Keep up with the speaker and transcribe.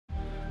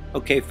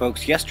Okay,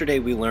 folks, yesterday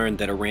we learned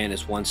that Iran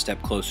is one step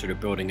closer to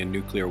building a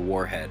nuclear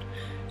warhead.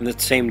 And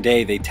that same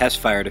day, they test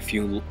fired a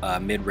few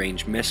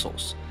mid-range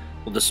missiles.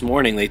 Well, this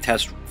morning, they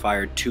test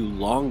fired two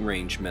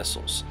long-range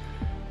missiles.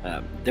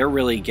 They're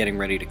really getting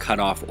ready to cut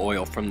off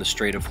oil from the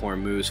Strait of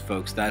Hormuz,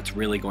 folks. That's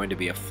really going to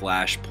be a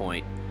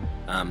flashpoint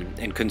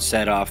and can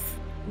set off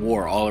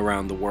war all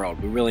around the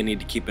world. We really need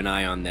to keep an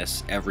eye on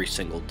this every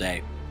single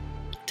day.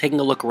 Taking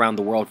a look around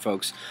the world,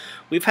 folks,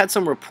 we've had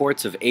some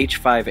reports of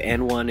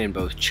H5N1 in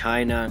both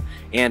China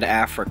and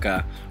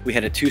Africa. We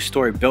had a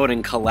two-story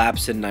building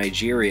collapse in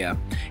Nigeria.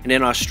 And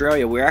in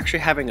Australia, we're actually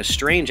having a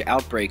strange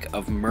outbreak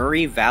of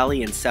Murray Valley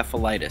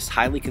encephalitis,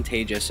 highly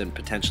contagious and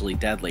potentially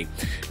deadly.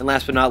 And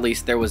last but not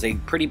least, there was a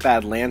pretty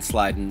bad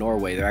landslide in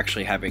Norway. They're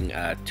actually having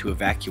to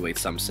evacuate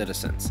some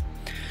citizens.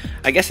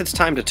 I guess it's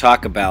time to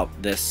talk about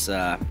this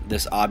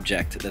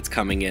object that's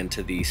coming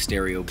into the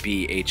Stereo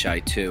B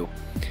HI2.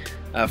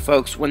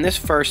 Folks, when this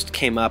first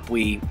came up,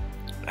 we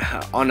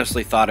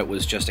honestly thought it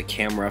was just a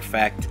camera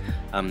effect.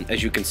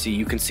 As you can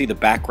see the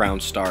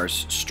background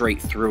stars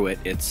straight through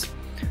it.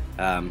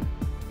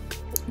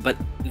 But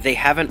they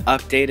haven't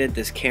updated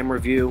this camera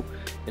view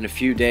in a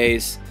few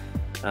days.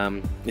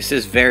 This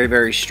is very,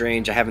 very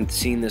strange. I haven't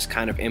seen this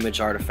kind of image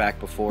artifact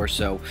before,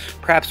 so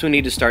perhaps we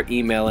need to start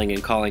emailing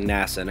and calling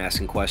NASA and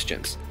asking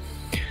questions.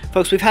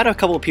 Folks, we've had a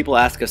couple of people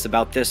ask us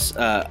about this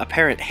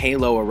apparent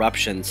halo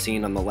eruption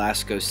seen on the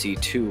LASCO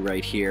C2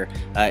 right here.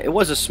 It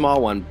was a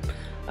small one,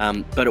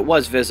 but it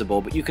was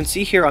visible. But you can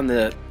see here on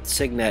the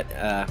Signet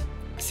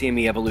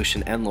CME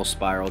Evolution Enlil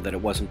spiral that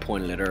it wasn't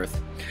pointed at Earth.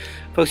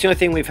 Folks, the only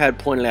thing we've had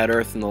pointed at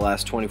Earth in the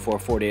last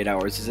 24-48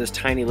 hours is this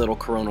tiny little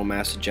coronal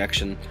mass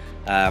ejection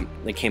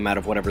that came out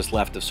of whatever's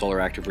left of solar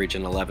active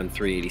region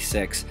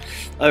 11386.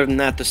 Other than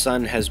that, the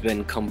sun has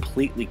been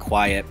completely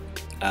quiet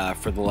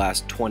for the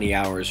last 20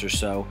 hours or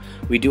so.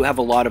 We do have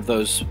a lot of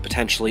those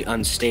potentially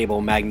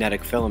unstable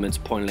magnetic filaments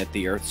pointed at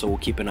the Earth, so we'll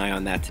keep an eye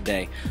on that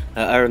today.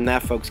 Other than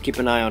that, folks, keep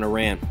an eye on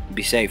Iran.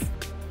 Be safe.